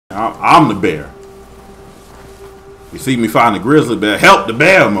I'm the bear. You see me find the grizzly bear, help the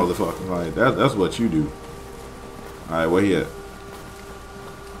bear, motherfucker. Like that's what you do. All right, where he at?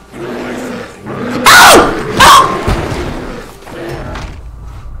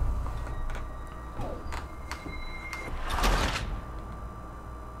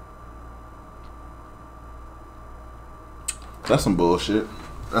 That's some bullshit.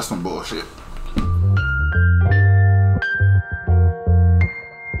 That's some bullshit.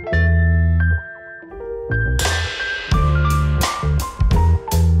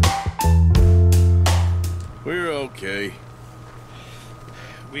 We're okay.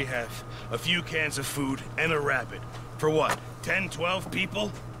 We have a few cans of food and a rabbit. For what? 10, 12 people?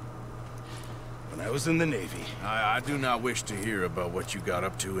 When I was in the Navy. I do not wish to hear about what you got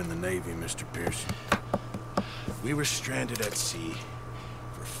up to in the Navy, Mr. Pierce. We were stranded at sea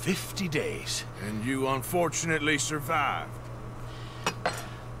for 50 days. And you unfortunately survived.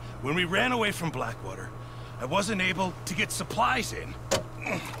 When we ran away from Blackwater, I wasn't able to get supplies in.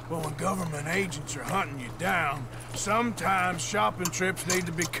 Well, when government agents are hunting you down, sometimes shopping trips need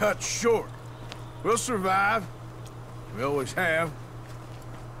to be cut short. We'll survive. We always have.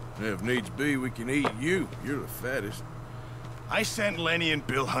 And if needs be, we can eat you. You're the fattest. I sent Lenny and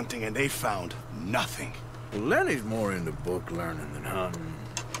Bill hunting and they found nothing. Well, Lenny's more into book learning than hunting.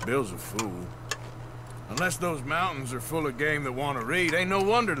 Bill's a fool. Unless those mountains are full of game that want to read, ain't no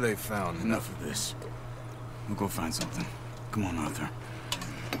wonder they found Enough of this. We'll go find something. Come on, Arthur.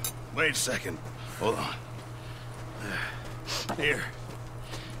 Wait a second. Hold on. Here.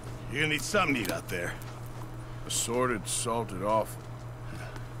 You're gonna need something to eat out there. Assorted, salted off.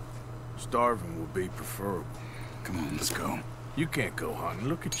 Starving will be preferable. Come on, let's go. You can't go hunting.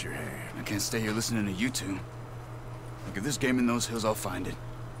 Look at your hand. I can't stay here listening to you two. Look, if there's game in those hills, I'll find it.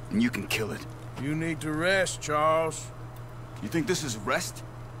 And you can kill it. You need to rest, Charles. You think this is rest?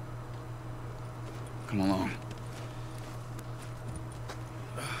 Come along.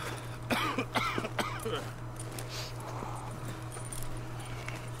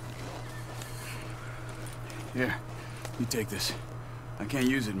 Here, you take this. I can't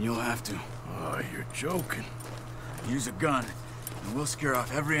use it and you'll have to. Oh, you're joking. Use a gun, and we'll scare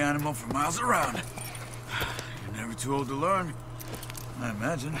off every animal for miles around. You're never too old to learn, I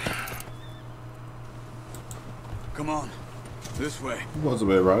imagine. Come on, this way. What's up,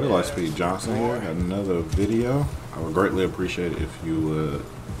 everybody? Lightspeed Johnson here. Got another video. I would greatly appreciate it if you would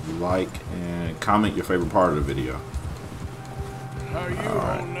like and comment your favorite part of the video. How are you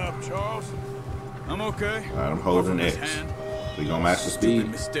holding up, Charles? I'm okay. All right, I'm holding X. We gonna match the speed.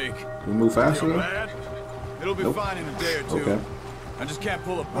 Mistake. We move faster though? It'll be fine in a day or two. Okay. I just can't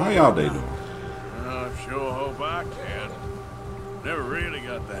pull a How y'all day doing? I sure hope I can. Never really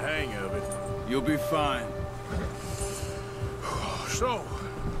got the hang of it. You'll be fine. So,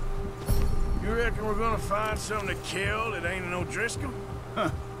 you reckon we're gonna find something to kill that ain't no Driscoll?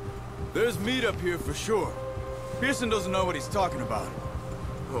 Huh. There's meat up here for sure. Pearson doesn't know what he's talking about.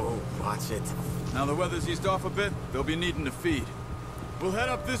 Oh, watch it. Now the weather's eased off a bit, they'll be needing to feed. We'll head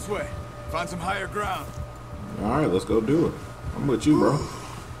up this way. Find some higher ground. Alright, let's go do it. I'm with you, bro.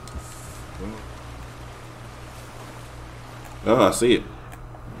 Oh, I see it.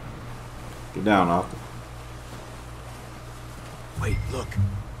 Get down, Arthur. Wait, look.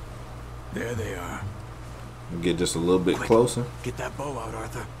 There they are. Get just a little bit closer. Get that bow out,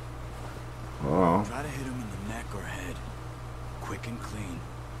 Arthur. Oh. Try to hit him in the neck or head. Quick and clean.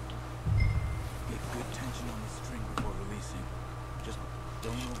 Get good tension on the string before releasing. Just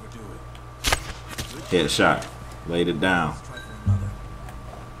don't overdo it. Headshot. Laid it down. Let's try for another.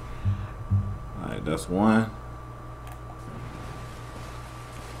 Alright, that's one.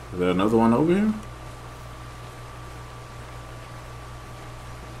 Is there another one over here?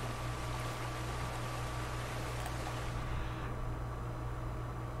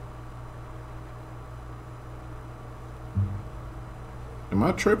 Am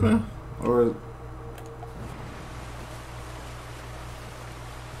I tripping? Or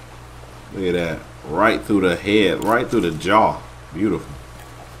look at that. Right through the head, right through the jaw. Beautiful.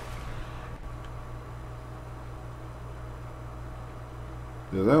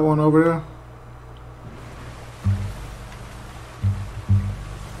 Is that one over there?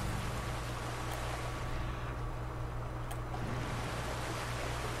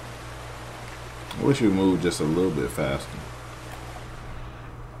 I wish you moved just a little bit faster.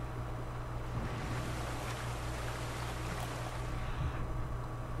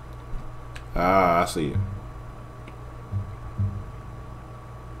 Ah, I see it.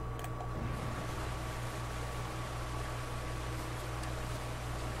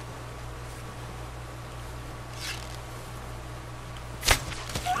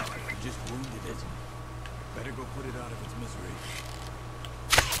 just wounded it. Better go put it out of its misery.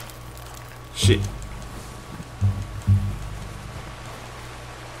 Shit.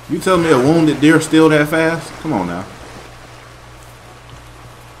 You tell me a wounded deer still that fast? Come on now.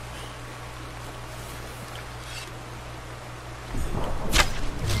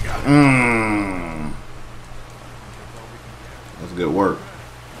 That's good work.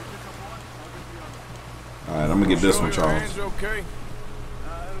 Alright, I'm gonna get this one, Charles. Hands okay?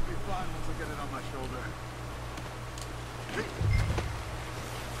 It'll be fine once I get it on my shoulder.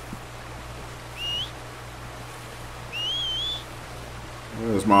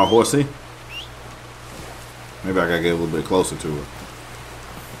 Where's my horsey? Maybe I gotta get a little bit closer to her.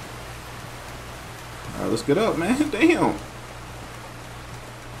 Alright, let's get up, man. Damn.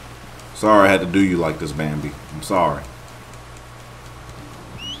 Sorry I had to do you like this, Bambi. I'm sorry.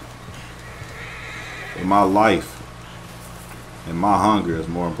 But my life and my hunger is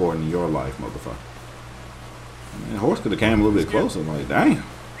more important than your life, motherfucker. Man, the horse could have came a little bit closer. I'm like, damn.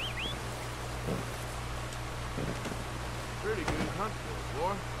 Pretty good hunt for us,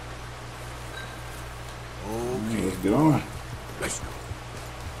 boy. Okay, let's get on. Let's go.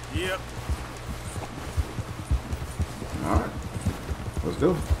 Yep. Alright. Let's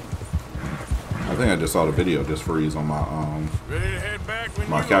go. I think I just saw the video just freeze on my Ready to head back when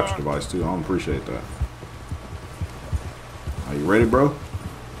my you capture are. device too. I don't appreciate that. Are you ready, bro?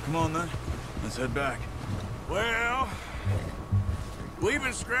 Come on then. Let's head back. Well, we've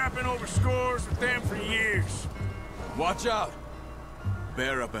been scrapping over scores with them for years. Watch out!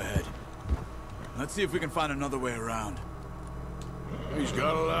 Bear up ahead. Let's see if we can find another way around. He's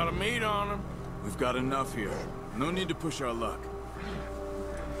got a lot of meat on him. We've got enough here. No need to push our luck.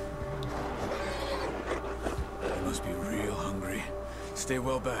 They must be real hungry. Stay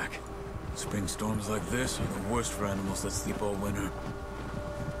well back. Spring storms like this are the worst for animals that sleep all winter.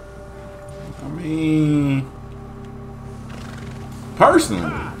 I mean, personally,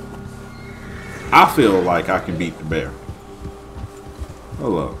 I feel like I can beat the bear.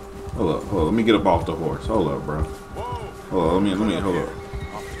 Hold up. Hold up. Hold up. Let me get up off the horse. Hold up, bro. Hold up. Let me hold up.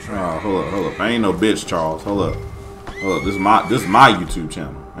 Hold up. I ain't no bitch, Charles. Hold up. Hold up. This is my YouTube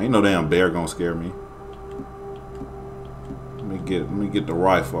channel. Ain't no damn bear gonna scare me. Let me get the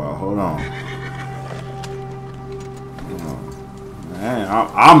rifle out. Hold on. Man,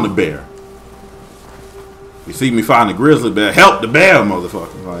 I'm the bear. You see me find the grizzly bear, help the bear,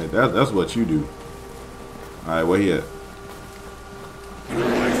 motherfucker. Like that's what you do. All right, where he at?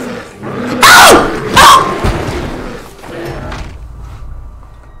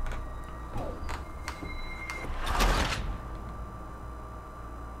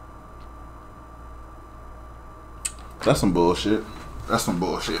 That's some bullshit. That's some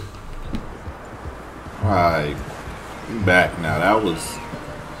bullshit. Alright. We back now. That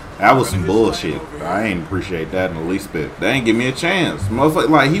was some bullshit. I ain't appreciate that in the least bit. They ain't give me a chance. Motherfucker,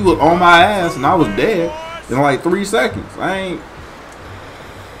 like, he was on my ass and I was dead in like 3 seconds. I ain't.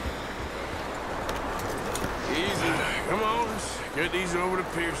 Easy. Come on, let's get these over to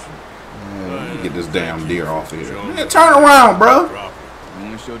Pearson. Man, let me get this damn deer off of here. Man, turn around, bro. I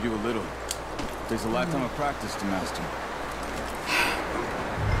only showed you a little. Takes a lifetime of practice to master.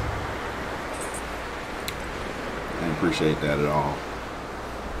 I ain't appreciate that at all.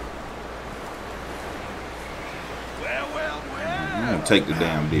 I'm gonna take the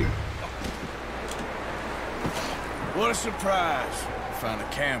damn deer. What a surprise. I found a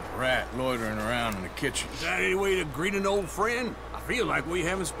camp rat loitering around in the kitchen. Is that any way to greet an old friend? I feel like we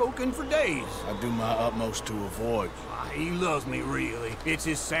haven't spoken for days. I do my utmost to avoid. He loves me, really. It's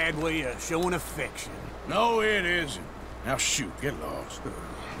his sad way of showing affection. No, it isn't. Now shoot, get lost.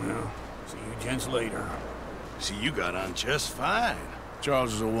 Well, see you gents later. See, you got on just fine.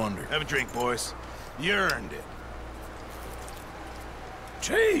 Charles is a wonder. Have a drink, boys. You earned it.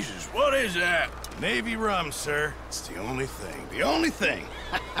 Jesus, what is that? Navy rum, sir. It's the only thing. The only thing.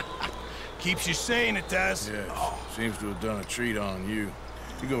 Keeps you sane, it does. Yes, seems to have done a treat on you.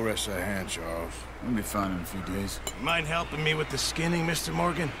 You go rest that hand, Charles. We'll be fine in a few days. You mind helping me with the skinning, Mr.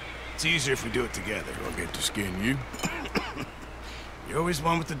 Morgan? It's easier if we do it together. I'll get to skin you. You're always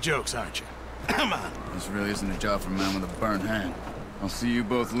one with the jokes, aren't you? Come on. This really isn't a job for a man with a burnt hand. I'll see you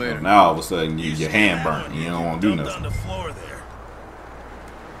both later. Now all of a sudden your hand burnt. You don't want to do Dumped nothing. on the floor there.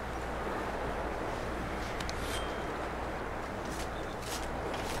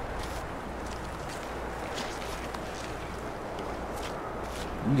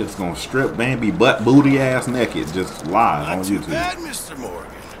 I'm just gonna strip Bambi butt booty ass naked just live Not on too YouTube. bad, Mr.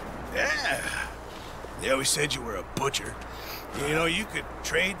 Morgan. Yeah. They always said you were a butcher. You know, you could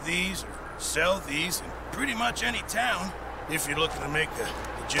trade these or sell these in pretty much any town if you're looking to make the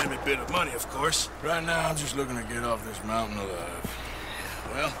legitimate bit of money, of course. Right now, I'm just looking to get off this mountain alive.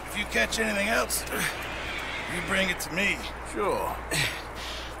 Well, if you catch anything else, you bring it to me. Sure.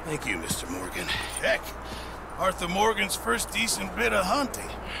 Thank you, Mr. Morgan. Heck, Arthur Morgan's first decent bit of hunting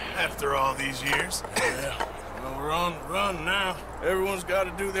after all these years. Yeah. Well, we're on the run now. Everyone's got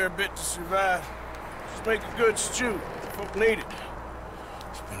to do their bit to survive. Just make a good stew. Folk need it.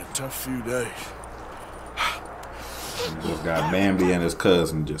 It's been a tough few days. Just got Bambi and his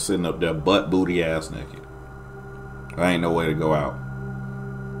cousin just sitting up there butt booty ass naked. There ain't no way to go out.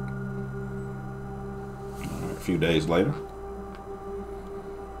 Right, a few days later.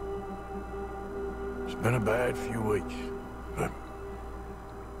 It's been a bad few weeks. But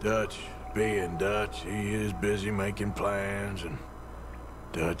Dutch being Dutch, he is busy making plans, and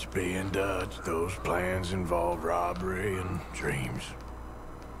Dutch being Dutch, those plans involve robbery and dreams.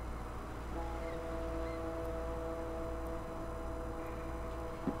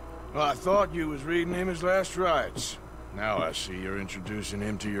 Well, I thought you was reading him his last rites. Now I see you're introducing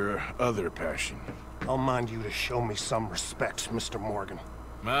him to your other passion. I'll mind you to show me some respect, Mr. Morgan.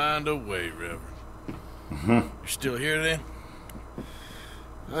 Mind away, Reverend. You're still here then?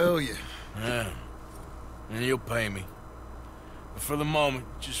 I owe you. Yeah. And you'll pay me. But for the moment,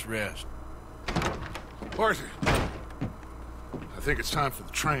 just rest. Arthur, I think it's time for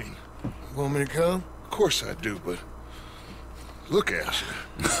the train. Want me to come? Of course I do, but look at you.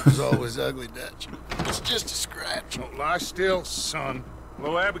 It's always ugly, Dutch. It's just a scratch. Don't lie still, son.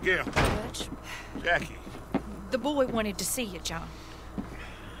 Hello, Abigail. Dutch, Jackie. the boy wanted to see you, John.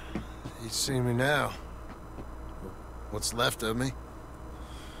 He's seen me now. What's left of me?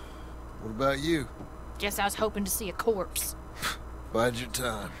 What about you? Guess I was hoping to see a corpse. Bide your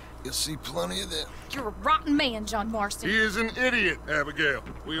time. You'll see plenty of them. You're a rotten man, John Marston. He is an idiot, Abigail.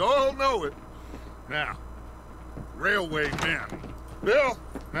 We all know it. Now, railway men. Bill,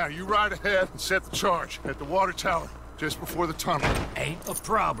 now you ride ahead and set the charge at the water tower just before the tunnel. Ain't a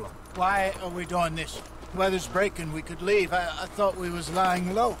problem. Why are we doing this? Weather's breaking, we could leave. I thought we was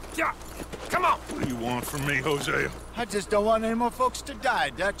lying low. Yeah, come on. What do you want from me, Hosea? I just don't want any more folks to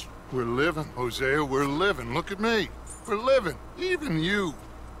die, Dutch. We're living, Hosea, we're living. Look at me. We're living, even you.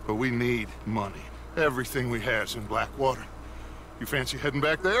 But we need money. Everything we has in Blackwater. You fancy heading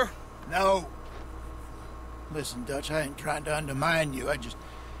back there? No. Listen, Dutch, I ain't trying to undermine you. I just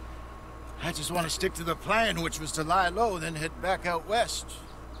want to stick to the plan, which was to lie low, then head back out west.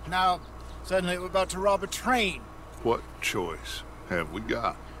 Now, suddenly we're about to rob a train. What choice have we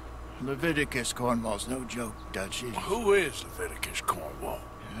got? Leviticus Cornwall's no joke, Dutch. Who is Leviticus Cornwall?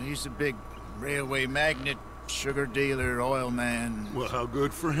 He's a big railway magnate, sugar dealer, oil man. Well, how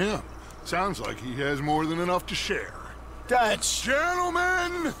good for him. Sounds like he has more than enough to share. Dutch!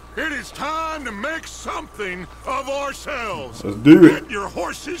 Gentlemen, it is time to make something of ourselves. Let's do it. Get your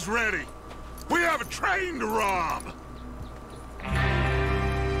horses ready. We have a train to rob.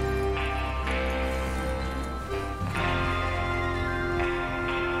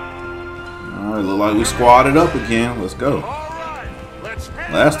 Alright, look like we squatted up again. Let's go. All right, let's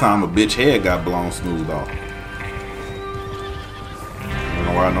head Last time a bitch head got blown smooth off. Ain't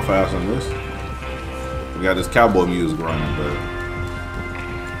gonna ride no faster than this. We got this cowboy music running, but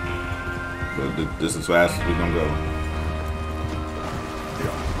this is as fast as we gonna go.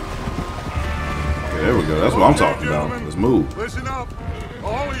 Okay, there we go. That's what I'm talking about. Let's move. Listen up,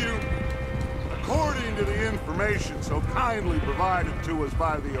 all of you. According to the information so kindly provided to us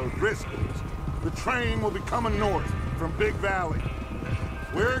by the O'Driscolls, the train will be coming north from Big Valley.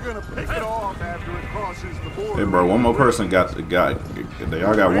 We're gonna pick it off after it crosses the border. Hey, bro, one more person they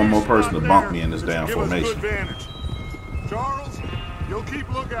all got one more person to bump me in this damn formation. Charles, you'll keep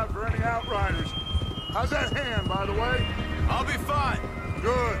lookout for any outriders. How's that hand, by the way? I'll be fine.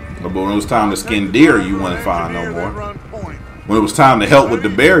 Good. But when it was time to skin deer, you wasn't fine no more. When it was time to help with the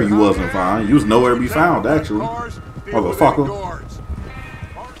bear, you wasn't fine. You was nowhere to be found, actually. Motherfucker.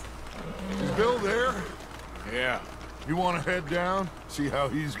 Is Bill there? Yeah. You want to head down, see how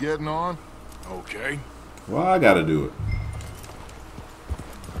he's getting on? Okay. Well, I gotta do it.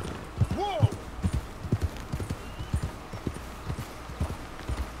 Whoa!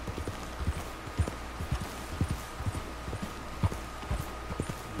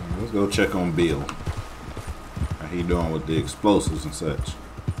 Let's go check on Bill. How he doing with the explosives and such.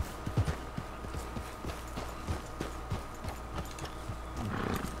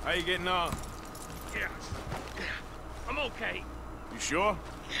 How you getting on? Yeah. I'm okay. You sure?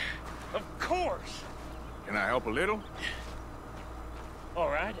 Of course. Can I help a little? All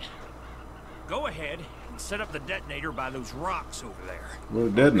right. Go ahead. and set up the detonator by those rocks over there. What a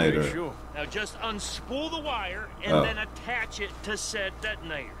detonator. Okay, sure. Now just unspool the wire and then attach it to said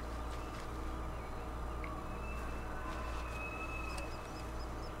detonator.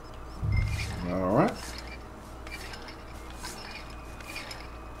 All right.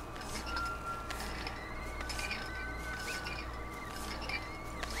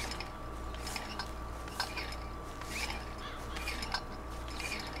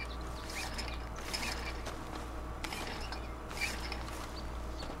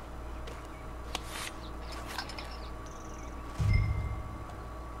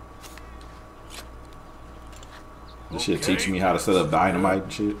 This shit teach me how to set up dynamite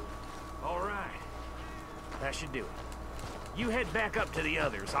and shit. All right. That should do it. You head back up to the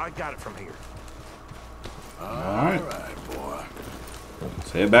others. I got it from here. Alright. Alright, boy.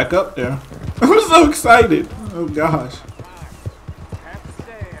 Let's head back up there. I'm so excited. Oh gosh. I have to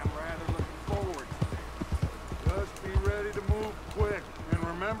say, I'm rather looking forward to this. Just be ready to move quick. And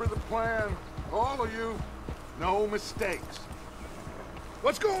remember the plan. All of you, no mistakes.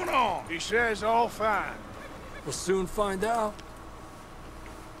 What's going on? He says all fine. We'll soon find out.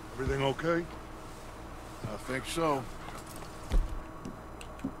 Everything okay? I think so.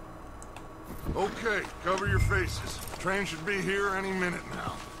 Okay, cover your faces. Train should be here any minute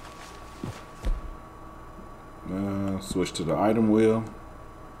now. Switch to the item wheel.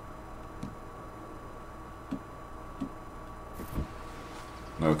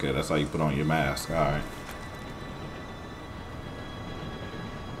 Okay, that's how you put on your mask. Alright.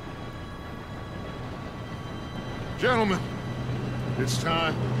 Gentlemen, it's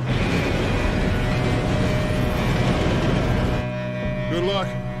time. Good luck,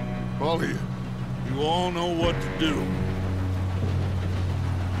 all of you. You all know what to do.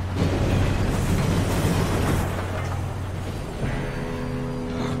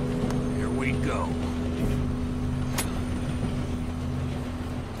 Here we go.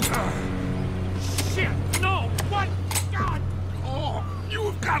 Shit! No! What? God! Oh, you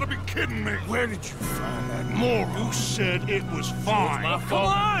have got to be kidding me. Where did you find that moron? Who said it was fine? My Come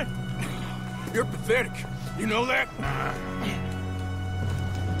on! You're pathetic. You know that?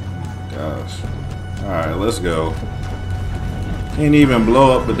 Gosh. Alright, let's go. Can't even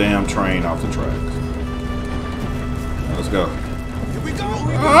blow up the damn train off the tracks. Let's go. Here we go!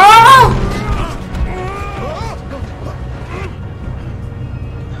 Ah!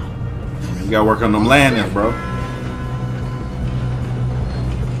 You gotta work on them landings, bro.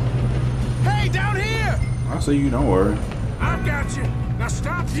 Hey, down here! I see you, don't worry. I've got you. Now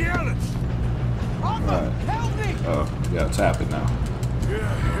stop yelling. Alright. Help me! Oh, you gotta tap it now.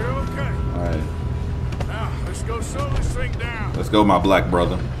 Yeah, you're okay. Alright. Now, let's go slow this thing down. Let's go, my black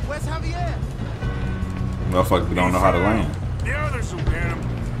brother. Where's Javier? Motherfucker don't know how to land. The others will get him.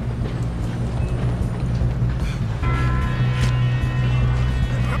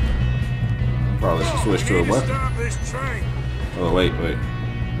 Probably should switch to a weapon. Stop this train. Oh, wait.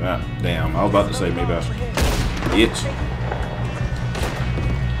 Ah, damn, I was about to say maybe I should. Bitch.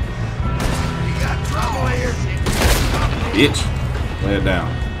 Bitch. Lay it down.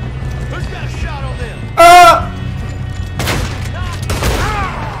 Who's got a shot on them? Ah!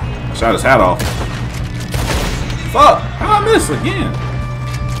 Shot his hat off. Fuck! How'd I miss again?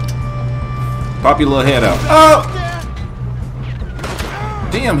 Pop your little head out. Oh!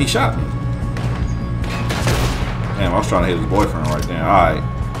 Damn, he shot me. Damn, I was trying to hit his boyfriend right there. Alright.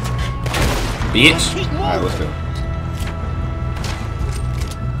 Bitch. Alright, let's go.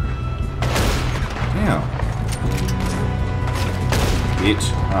 Damn. Bitch.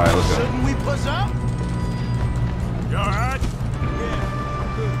 Alright, let's go. Shouldn't we push up? You alright?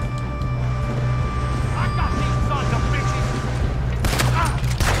 I got these sons of bitches!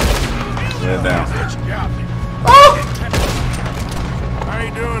 Head down. You got me. Oh! How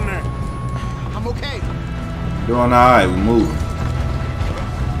you doing there? I'm okay. Doing alright, we moving.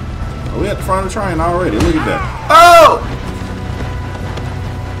 Oh, we at the front of the train already. Look at that. Oh!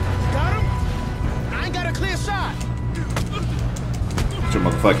 Got him? I ain't got a clear shot. Get your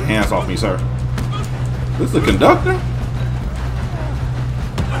motherfucking hands off me, sir. This is the conductor?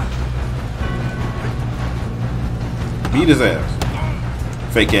 Beat his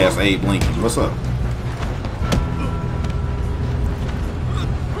ass. Fake ass Abe Lincoln. What's up?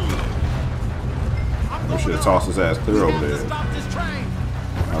 We should have tossed his ass clear over there. Stop this train.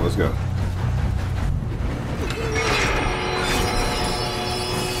 Alright, let's go.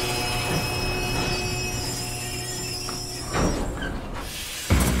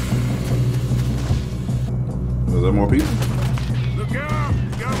 Was there more people? Look out!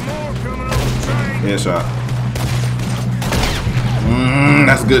 Got more coming over the train. Headshot.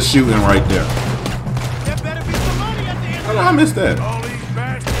 That's good shooting right there. How did I miss that? All these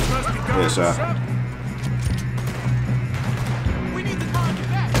bastards must be going Headshot. for something. We need to find you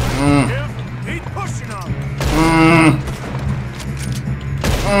back. Yep, he's pushing on me.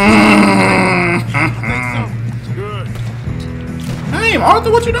 Good. Hey,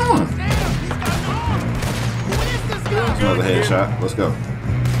 Arthur, what you doing? Damn, he's got an arm. Who is this guy? Another headshot. Let's go.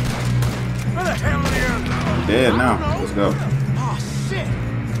 Where the hell are the others? Dead now. Let's go. Oh, shit.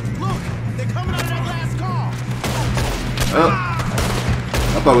 Look, they're coming out of that last car. Oh.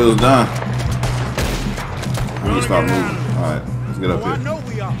 I thought we was done. Let me stop moving. Alright, let's get up Oh, I here. know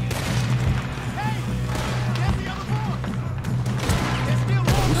we are. Hey, there's the other boy. There's still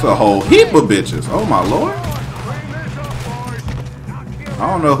more. It's a whole heap of bitches. Oh my lord. I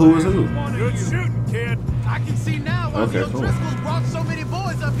don't know who is who. Good shooting, kid. I can see now why Okay, the cool. O'Driscolls brought so many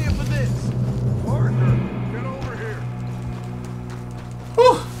boys up here for this. Arthur, get over here.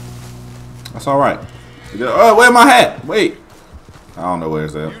 Whew. That's alright. Oh, where's my hat? Wait. I don't know where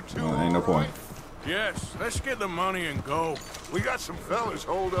it's at. Ain't no point. Yes, let's get the money and go. We got some fellas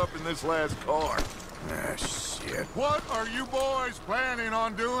holed up in this last car. Ah, shit. What are you boys planning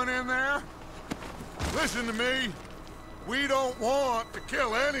on doing in there? Listen to me. We don't want to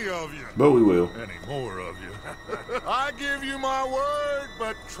kill any of you. But we will. Any more of you. I give you my word,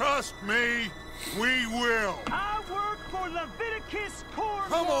 but trust me, we will. I work for Leviticus Corps.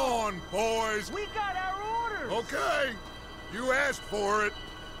 Come on, boys. We got our orders. Okay, you asked for it.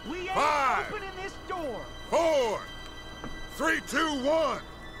 We ain't 5, opening this door. 4, 3, 2, 1.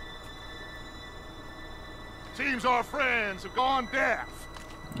 Seems our friends have gone deaf.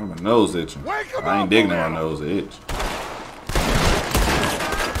 My nose itching. Wake 'em I ain't up digging a my little. nose itch.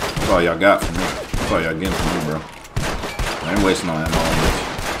 That's all y'all got from me. That's all y'all getting from me, bro. I ain't wasting no ammo on this.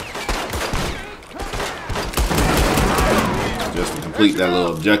 Just to complete that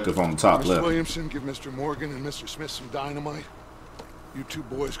little objective on the top Mr. left. Williamson, give Mr. Morgan and Mr. Smith some dynamite. You two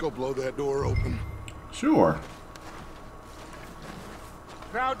boys go blow that door open. Sure.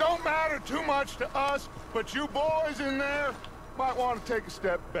 Now, don't matter too much to us, but you boys in there might want to take a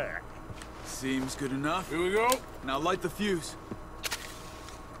step back. Seems good enough. Here we go. Now light the fuse.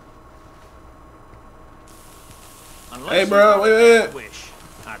 Unless Hey, bro, you wait. wish.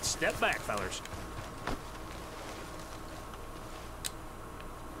 I'd step back, fellers.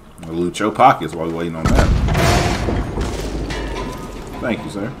 I'll loot your pockets while we're waiting on that. Thank you,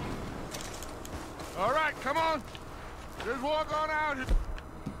 sir. All right, come on. Just walk on out.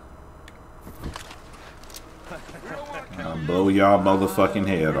 We don't want to kill I'll you. blow y'all motherfucking We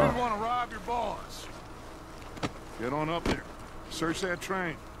head don't off. want to rob your boss. Get on up there. Search that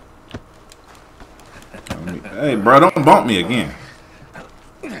train. Hey, bro, don't bump me again.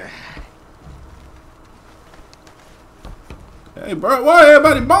 Hey, bro, why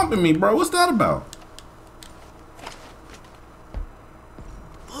everybody bumping me, bro? What's that about?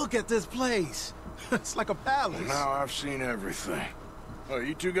 Look at this place. It's like a palace. Now I've seen everything. Oh,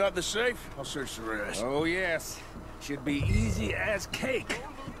 you two got the safe? I'll search the rest. Oh, yes. Should be easy as cake.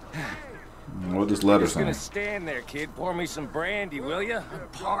 What this letter Just gonna saying? stand there, kid. Pour me some brandy, will ya? I'm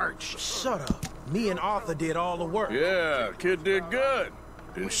parched. Shut up. Me and Arthur did all the work. Yeah, kid did good.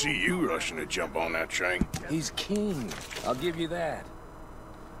 Didn't see you rushing to jump on that train. He's keen. I'll give you that.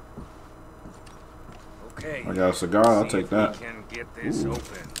 Okay. I got a cigar, I'll take that. We can get this Ooh.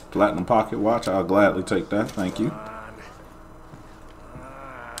 open. Platinum pocket watch, I'll gladly take that. Thank you. On.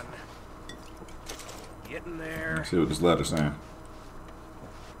 Getting there. Let's see what this letter's saying.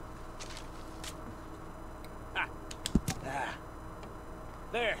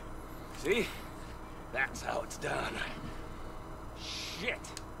 There. See? That's how it's done. Shit.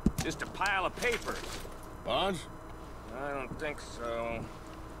 Just a pile of papers. Bonds? I don't think so.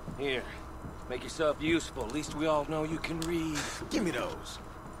 Here. Make yourself useful. At least we all know you can read. Give me those.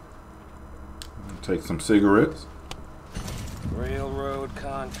 Take some cigarettes. Railroad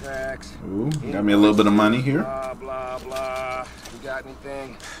contracts. Ooh, got me a little bit of money here. Blah, blah, blah. You got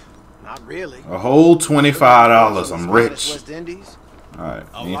anything? Not really. A whole $25. I'm rich. West Indies. Alright,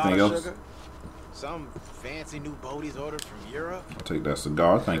 A lot anything of else? sugar. Some fancy new boaties ordered from Europe. I'll take that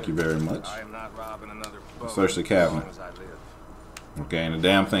cigar. Thank you very much. I am not robbing another boat. Search the cabinet. As long as I live. Okay, and the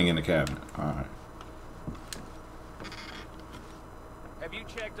damn thing in the cabinet. Alright. Have you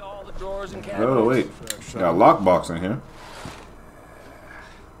checked all the drawers and cabinets? Oh, wait. Got a lockbox in here.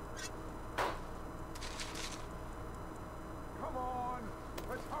 Come on.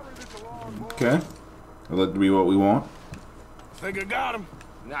 Let's hurry this along, boys. Okay. Will it be what we want? Think I got him.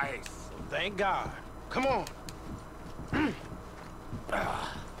 Nice. Thank God. Come on.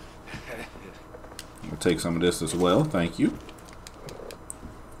 We'll take some of this as well. Thank you.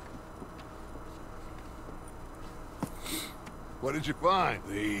 What did you find?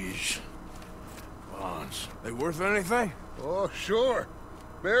 These bonds. They worth anything? Oh, sure.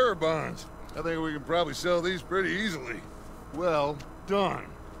 Bearer bonds. I think we can probably sell these pretty easily. Well done.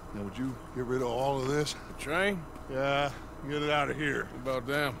 Now, would you get rid of all of this? The train? Yeah, get it out of here. What about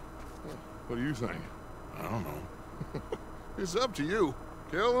them? What do you think? I don't know. It's up to you.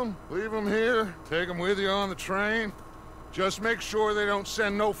 Kill them, leave them here, take them with you on the train. Just make sure they don't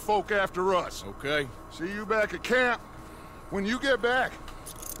send no folk after us. Okay. See you back at camp. When you get back,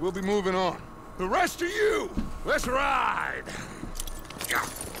 we'll be moving on. The rest of you, let's ride!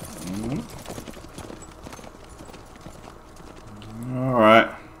 All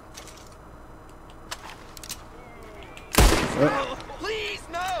right. Please,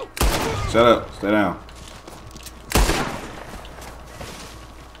 no! Shut up. Stay down.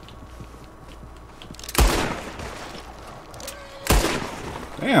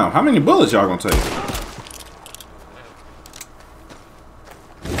 Damn, how many bullets y'all gonna take?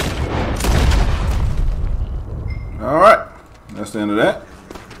 Alright. That's the end of that.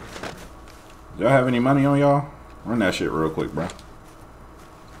 Y'all have any money on y'all? Run that shit real quick, bro.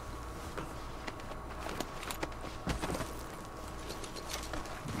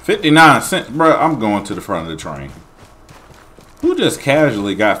 $0.59, bro. I'm going to the front of the train. Who just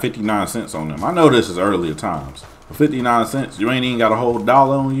casually got 59 cents on them? I know this is earlier times. For 59 cents, you ain't even got a whole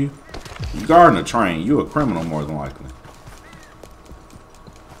dollar on you. You guarding a train. You a criminal more than likely.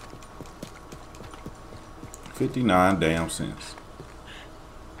 59 damn cents.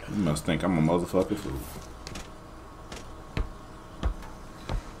 You must think I'm a motherfucking fool.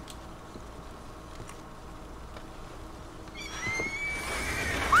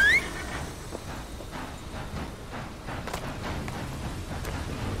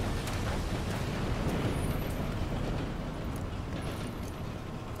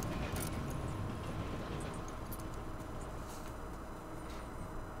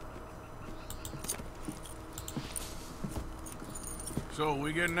 So,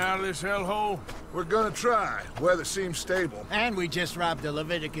 we getting out of this hellhole? We're gonna try. Weather seems stable. And we just robbed the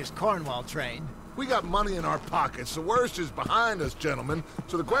Leviticus Cornwall train. We got money in our pockets. The worst is behind us, gentlemen.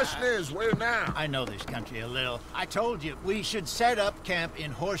 So the question is, where now? I know this country a little. I told you, we should set up camp in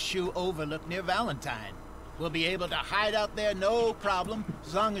Horseshoe Overlook near Valentine. We'll be able to hide out there, no problem,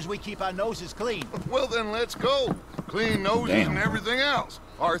 as long as we keep our noses clean. Well, then let's go. Clean noses and everything else.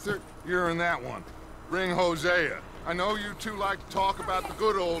 Arthur, you're in that one. Bring Hosea. I know you two like to talk about the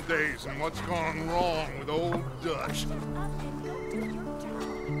good old days and what's gone wrong with old Dutch.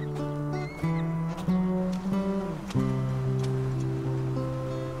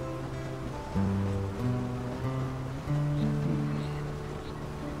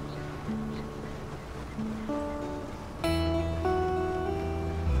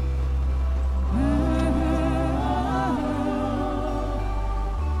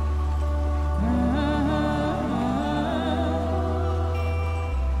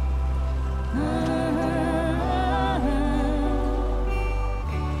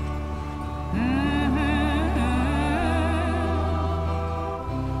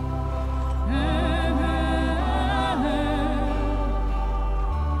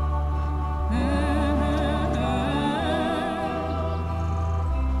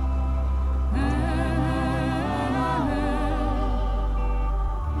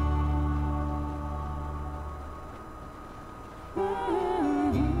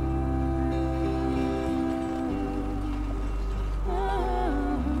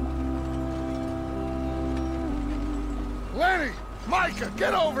 Micah,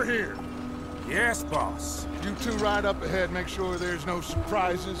 get over here! Yes, boss. You two ride up ahead, make sure there's no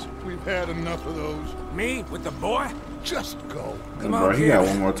surprises. We've had enough of those. Me with the boy? Just go. Come on, bro, he got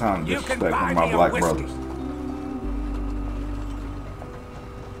one more time to disrespect one of my black brothers.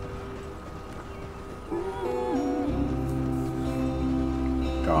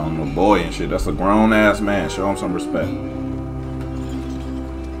 Call him a boy and shit. That's a grown ass man. Show him some respect.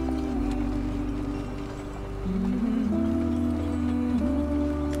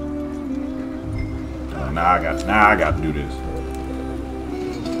 Now I got to do this.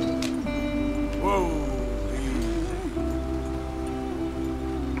 Whoa.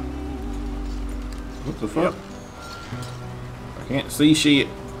 What the fuck? I can't see shit.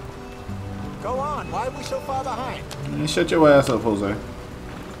 Go on. Why are we so far behind? Man, shut your ass up, Jose.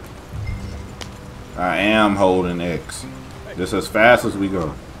 I am holding X. Just as fast as we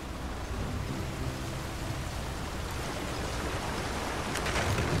go.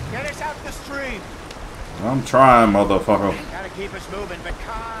 Get us out the stream. I'm trying, motherfucker. Gotta keep us moving, but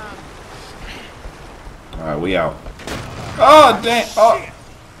calm. Alright, we out. Oh, damn. Oh.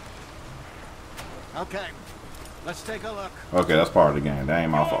 Okay. Let's take a look. Okay, that's part of the game. That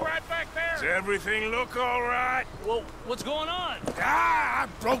ain't my fault. Right back there. Does everything look all right? Well, what's going on? Ah, I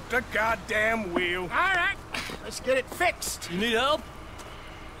broke the goddamn wheel. All right, let's get it fixed. You need help?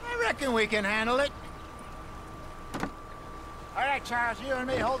 I reckon we can handle it. All right, Charles, you and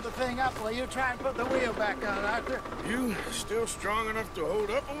me hold the thing up while you try and put the wheel back on, Arthur. You still strong enough to hold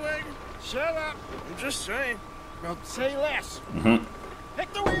up a wagon? Shut up. I'm just saying. Well, say less. Mm-hmm.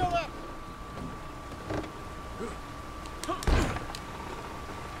 Pick the wheel up.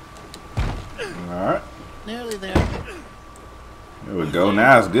 All right. Nearly there. There we go.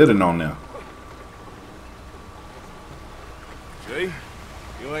 Now it's good and on there. See?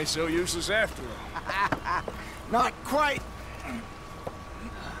 You ain't so useless after all. Not quite.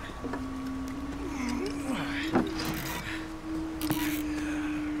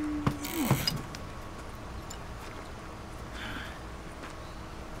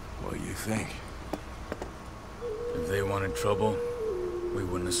 What do you think? If they wanted trouble, we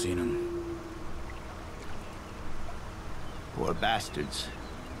wouldn't have seen them. Poor bastards.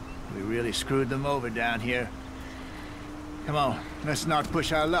 We really screwed them over down here. Come on, let's not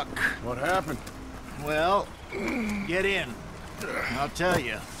push our luck. What happened? Well, get in. I'll tell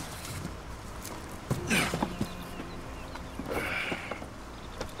you.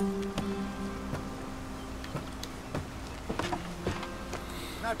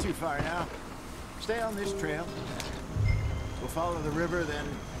 Not too far now. Stay on this trail. We'll follow the river, then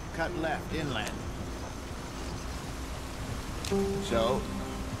cut left inland. So,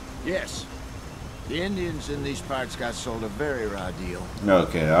 yes, the Indians in these parts got sold a very raw deal.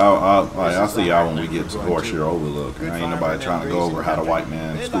 Okay, I'll see y'all when we get to Horseshoe Overlook. There ain't nobody trying to go over how the white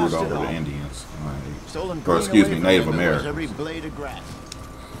man screwed over the Indians. Or excuse me, Native Americans. Every blade of grass.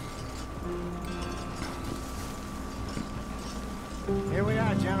 Here we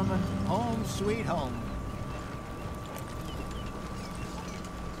are, gentlemen. Home sweet home.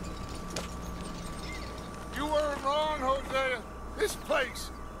 You weren't wrong, Hosea. This place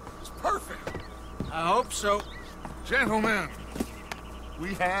is perfect. I hope so. Gentlemen,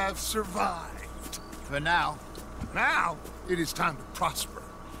 we have survived. For now. Now, it is time to prosper.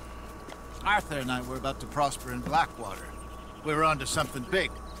 Arthur and I were about to prosper in Blackwater. We were onto something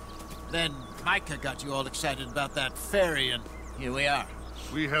big. Then Micah got you all excited about that ferry, and here we are.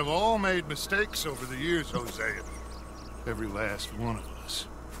 We have all made mistakes over the years, Hosea. Every last one of us.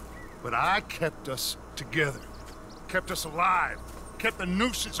 But I kept us together. Kept us alive. Kept the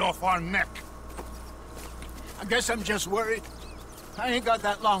nooses off our neck. I guess I'm just worried. I ain't got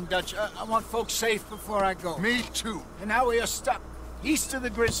that long, Dutch. I want folks safe before I go. Me too. And now we are stuck, east of the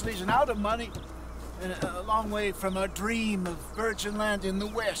Grizzlies and out of money, and a long way from our dream of virgin land in the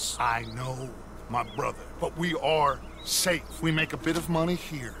west. I know, my brother, but we are safe. We make a bit of money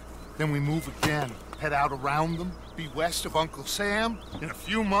here, then we move again, head out around them, be west of Uncle Sam, in a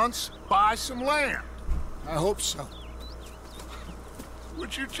few months, buy some land. I hope so.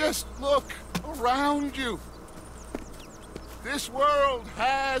 Would you just look around you? This world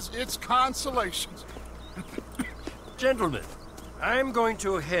has its consolations. Gentlemen, I'm going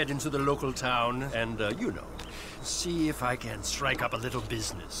to head into the local town and, you know, see if I can strike up a little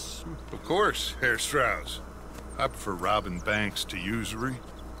business. Of course, Herr Strauss. I prefer robbing banks to usury.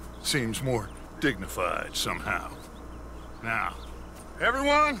 Seems more dignified somehow. Now,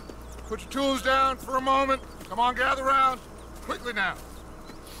 everyone, put your tools down for a moment. Come on, gather round. Quickly now.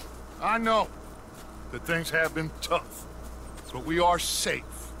 I know that things have been tough, but we are safe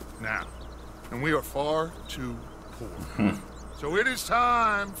now, and we are far too poor. So it is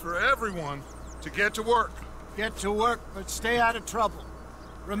time for everyone to get to work. Get to work, but stay out of trouble.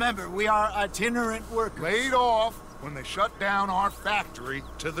 Remember, we are itinerant workers. Laid off when they shut down our factory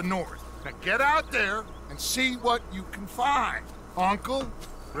to the north. Now get out there and see what you can find. Uncle,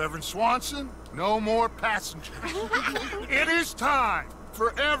 Reverend Swanson, no more passengers. It is time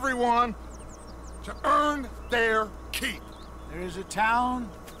for everyone to earn their keep. There is a town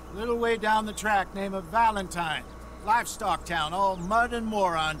a little way down the track named Valentine. Livestock town, all mud and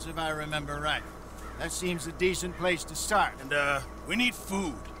morons, if I remember right. That seems a decent place to start. And, we need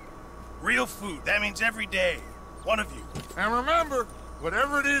food. Real food. That means every day. One of you. And remember,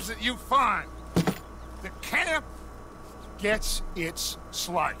 whatever it is that you find, the camp gets its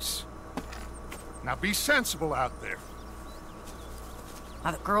slice. Now be sensible out there.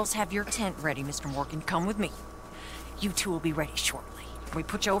 Now the girls have your tent ready, Mr. Morgan. Come with me. You two will be ready shortly. We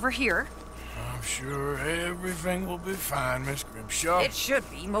put you over here. I'm sure everything will be fine, Miss Grimshaw. It should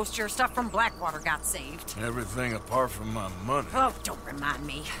be. Most of your stuff from Blackwater got saved. Everything apart from my money. Oh, don't remind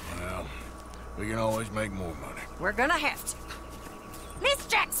me. Well, we can always make more money. We're gonna have to. Miss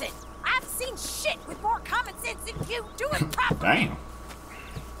Jackson, I've seen shit with more common sense than you. Do it properly. Damn.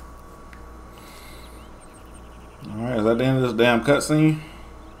 Alright, is that the end of this damn cutscene?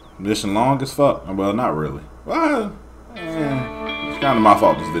 Mission long as fuck. Well, not really. Well, it's kind of my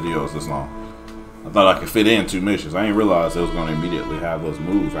fault this video is this long. I thought I could fit in 2 missions. I didn't realize it was going to immediately have us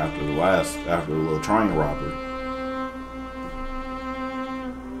move after the little train robbery.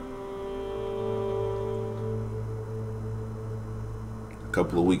 A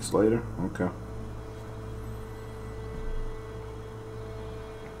couple of weeks later, okay.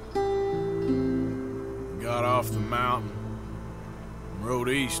 Got off the mountain and rode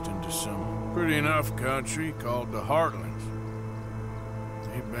east into some pretty enough country called the Heartlands.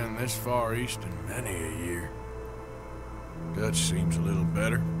 Ain't been this far east in many a year. Dutch seems a little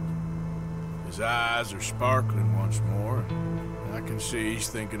better. His eyes are sparkling once more, and I can see he's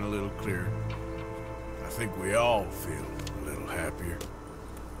thinking a little clearer. I think we all feel a little happier,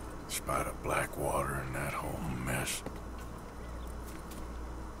 despite of Blackwater and that whole mess.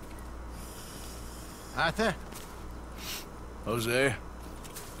 Arthur? Jose?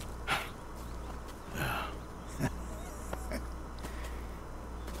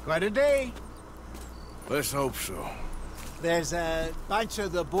 Quite a day. Let's hope so. There's a bunch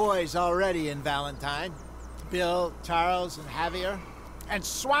of the boys already in Valentine. Bill, Charles, and Javier. And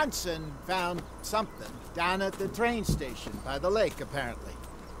Swanson found something down at the train station by the lake, apparently.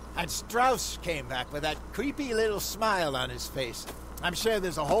 And Strauss came back with that creepy little smile on his face. I'm sure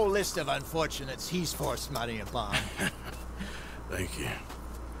there's a whole list of unfortunates he's forced money upon. Thank you.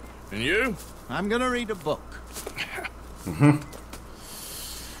 And you? I'm gonna read a book.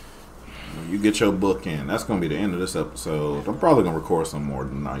 You get your book in. That's going to be the end of this episode. I'm probably going to record some more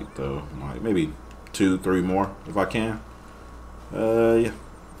tonight, though. Like maybe 2, 3 more, if I can. Yeah.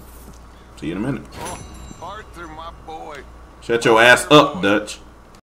 See you in a minute. Oh, Arthur, my boy. Shut your ass up, Dutch.